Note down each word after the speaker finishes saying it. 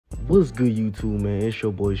What's good, YouTube, man? It's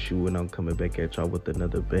your boy Shu, and I'm coming back at y'all with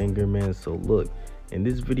another banger, man. So look, in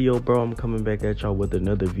this video, bro, I'm coming back at y'all with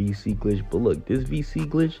another VC glitch. But look, this VC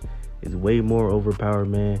glitch is way more overpowered,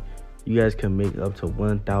 man. You guys can make up to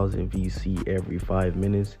 1000 VC every 5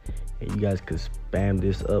 minutes, and you guys can spam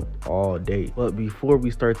this up all day. But before we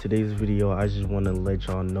start today's video, I just want to let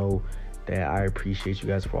y'all know that I appreciate you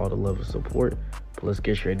guys for all the love and support. But let's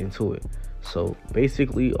get straight into it. So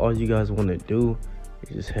basically, all you guys want to do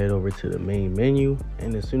is just head over to the main menu,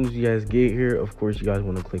 and as soon as you guys get here, of course, you guys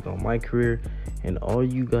want to click on my career, and all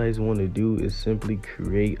you guys want to do is simply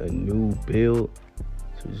create a new build.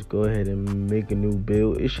 So just go ahead and make a new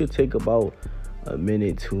build. It should take about a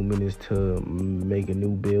minute, 2 minutes to make a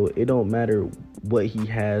new build. It don't matter what he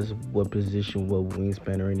has, what position, what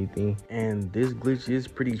wingspan or anything. And this glitch is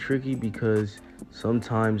pretty tricky because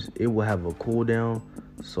sometimes it will have a cooldown,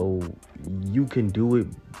 so you can do it,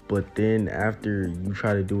 but then after you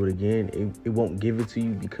try to do it again, it won't give it to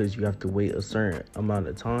you because you have to wait a certain amount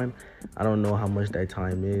of time. I don't know how much that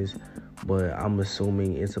time is, but I'm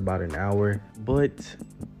assuming it's about an hour. But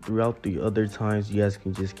throughout the other times, you guys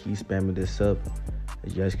can just keep spamming this up.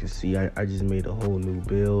 As you guys can see, I just made a whole new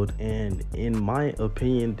build, and in my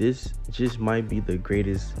opinion, this just might be the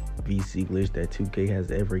greatest VC glitch that 2K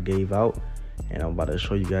has ever gave out. And I'm about to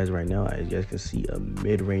show you guys right now. As you guys can see, a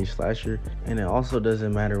mid-range slasher, and it also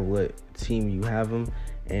doesn't matter what team you have him.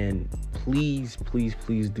 And please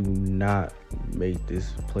do not make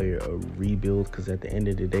this player a rebuild, because at the end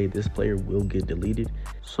of the day, this player will get deleted.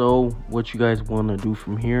 So what you guys want to do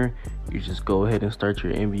from here, you just go ahead and start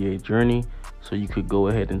your NBA journey. So you could go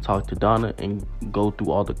ahead and talk to Donna and go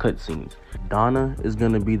through all the cutscenes. Donna is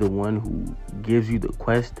going to be the one who gives you the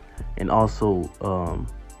quest and also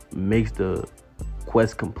makes the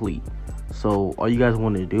quest complete. So all you guys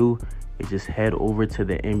want to do is just head over to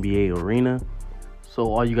the NBA arena. So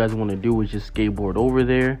all you guys want to do is just skateboard over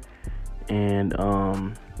there, and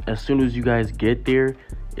as soon as you guys get there,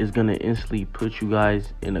 it's gonna instantly put you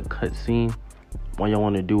guys in a cutscene. All y'all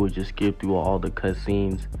want to do is just skip through all the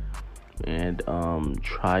cutscenes and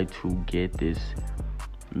try to get this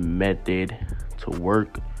method to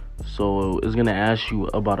work. So it's gonna ask you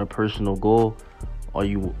about a personal goal. All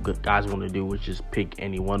you guys want to do is just pick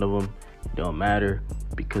any one of them. It don't matter,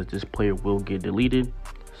 because this player will get deleted.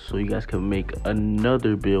 So you guys can make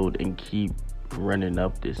another build and keep running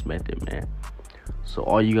up this method, man. So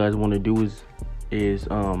all you guys want to do is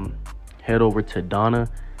head over to Donna.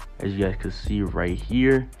 As you guys can see right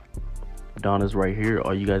here, Donna's right here.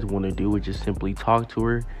 All you guys want to do is just simply talk to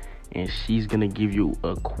her, and she's gonna give you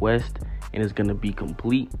a quest, and it's gonna be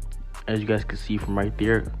complete. As you guys can see from right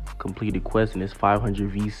there, completed quest, and it's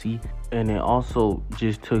 500 VC. And it also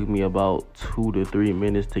just took me about 2 to 3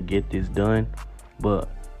 minutes to get this done. But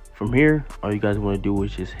from here, all you guys want to do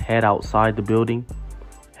is just head outside the building,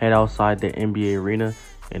 head outside the NBA arena,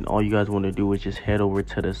 and all you guys want to do is just head over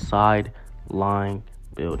to the sideline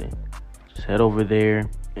building. Just head over there,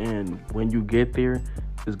 and when you get there,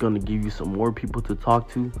 it's going to give you some more people to talk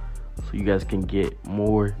to, so you guys can get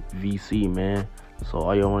more VC, man. So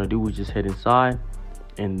all y'all want to do is just head inside,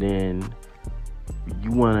 and then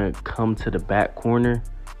you want to come to the back corner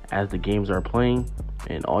as the games are playing,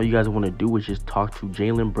 and all you guys want to do is just talk to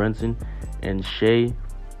Jalen Brunson and Shay.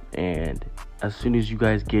 And as soon as you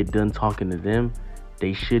guys get done talking to them,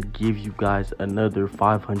 they should give you guys another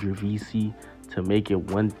 500 VC to make it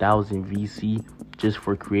 1000 VC just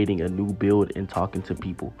for creating a new build and talking to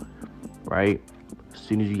people, right? As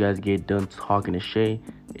soon as you guys get done talking to Shay,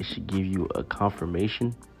 it should give you a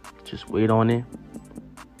confirmation. Just wait on it,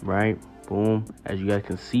 right? Boom. As you guys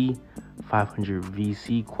can see, 500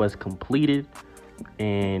 VC quest completed,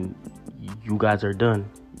 and you guys are done.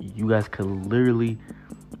 You guys can literally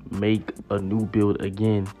make a new build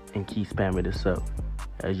again and keep spamming this up.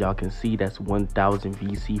 As y'all can see, that's 1000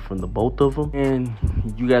 VC from the both of them, and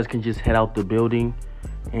you guys can just head out the building,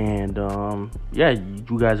 and yeah,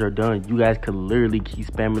 you guys are done. You guys can literally keep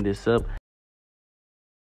spamming this up.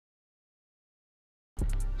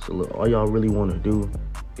 So look, all y'all really want to do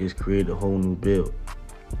is create a whole new build,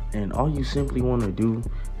 and all you simply want to do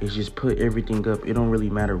is just put everything up. It don't really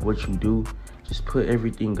matter what you do, just put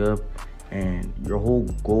everything up. And your whole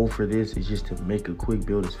goal for this is just to make a quick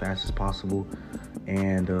build as fast as possible.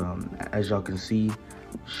 And as y'all can see,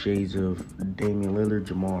 shades of Damian Lillard,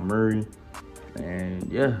 Jamal Murray,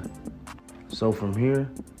 and yeah. So from here,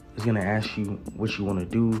 it's gonna ask you what you want to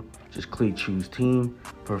do. Just click choose team.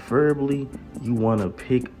 Preferably you want to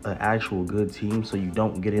pick an actual good team so you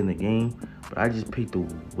don't get in the game. But I just picked the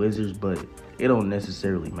Wizards, but it don't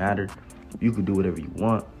necessarily matter. You could do whatever you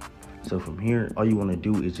want. So from here, all you want to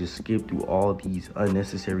do is just skip through all these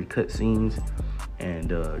unnecessary cutscenes and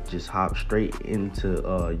just hop straight into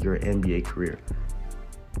your NBA career.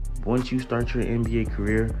 Once you start your NBA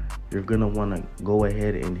career, you're gonna want to go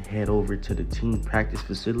ahead and head over to the team practice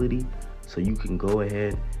facility so you can go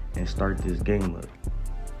ahead and start this game up.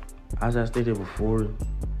 As I stated before,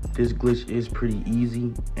 this glitch is pretty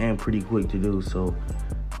easy and pretty quick to do, so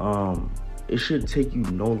it should take you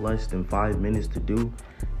no less than 5 minutes to do,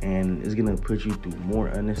 and it's gonna put you through more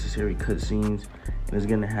unnecessary cutscenes, and it's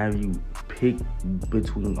gonna have you pick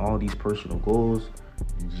between all these personal goals.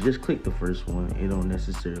 Just click the first one, it don't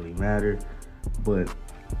necessarily matter. But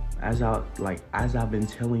as I've been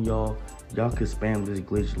telling y'all could spam this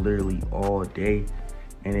glitch literally all day,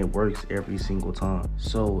 and it works every single time.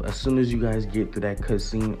 So as soon as you guys get through that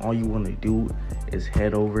cutscene, all you want to do is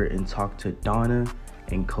head over and talk to Donna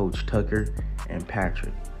and Coach Tucker and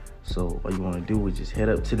Patrick. So all you want to do is just head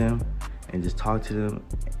up to them and just talk to them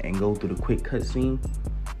and go through the quick cutscene,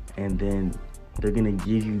 and then they're gonna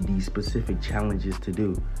give you these specific challenges to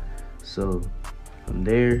do. So from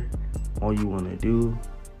there, all you want to do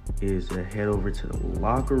is head over to the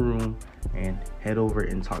locker room and head over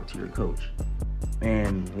and talk to your coach.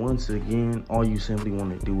 And once again, all you simply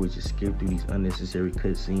want to do is just skip through these unnecessary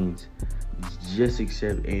cutscenes. Just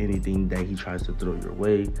accept anything that he tries to throw your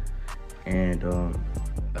way. And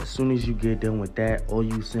as soon as you get done with that, all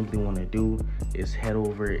you simply want to do is head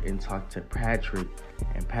over and talk to Patrick.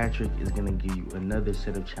 And Patrick is going to give you another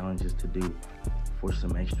set of challenges to do for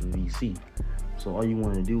some extra VC. So all you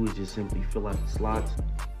want to do is just simply fill out the slots.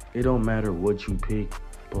 It don't matter what you pick,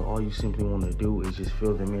 but all you simply want to do is just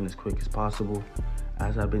fill them in as quick as possible.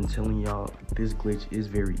 As I've been telling y'all, this glitch is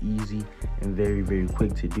very easy and very, very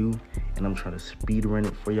quick to do, and I'm trying to speed run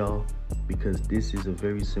it for y'all because this is a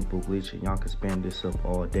very simple glitch and y'all can spam this up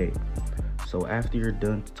all day. So after you're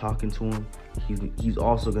done talking to him, he's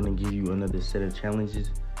also going to give you another set of challenges,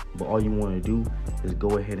 but all you want to do is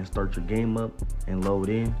go ahead and start your game up and load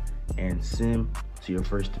in and sim to your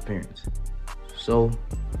first appearance. So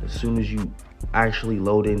as soon as you actually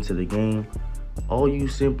load into the game, all you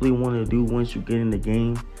simply want to do once you get in the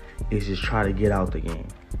game is just try to get out the game.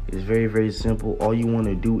 It's very, very simple. All you want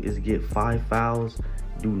to do is get 5 fouls.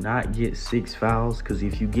 Do not get 6 fouls, because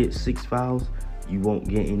if you get 6 fouls, you won't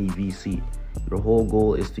get any VC. Your whole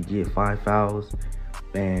goal is to get 5 fouls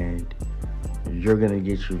and you're gonna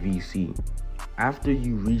get your VC. After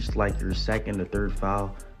you reach like your second or third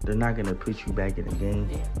foul, they're not gonna put you back in the game.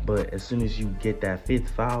 But as soon as you get that 5th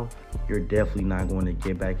foul, you're definitely not going to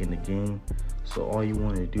get back in the game. So all you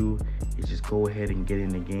want to do is just go ahead and get in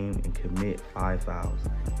the game and commit 5 fouls.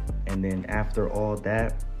 And then after all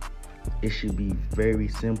that, it should be very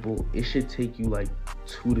simple. It should take you like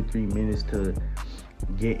 2 to 3 minutes to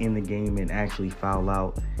get in the game and actually foul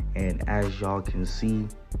out. And as y'all can see,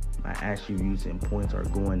 my attributes and points are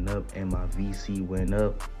going up, and my VC went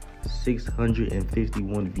up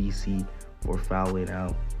 651 VC for fouling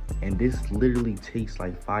out. And this literally takes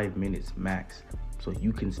like 5 minutes max. So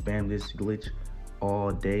you can spam this glitch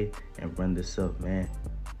all day and run this up, man.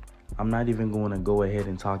 I'm not even going to go ahead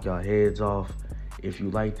and talk y'all heads off. If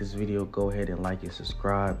you like this video, go ahead and like and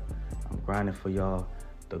subscribe. I'm grinding for y'all.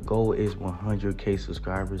 The goal is 100K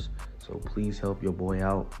subscribers, so please help your boy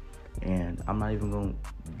out. And I'm not even going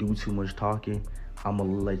to do too much talking. I'm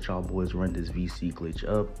going to let y'all boys run this VC glitch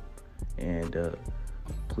up. And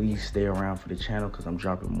please stay around for the channel because I'm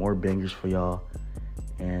dropping more bangers for y'all.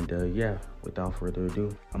 And yeah, without further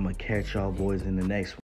ado, I'm going to catch y'all boys in the next one.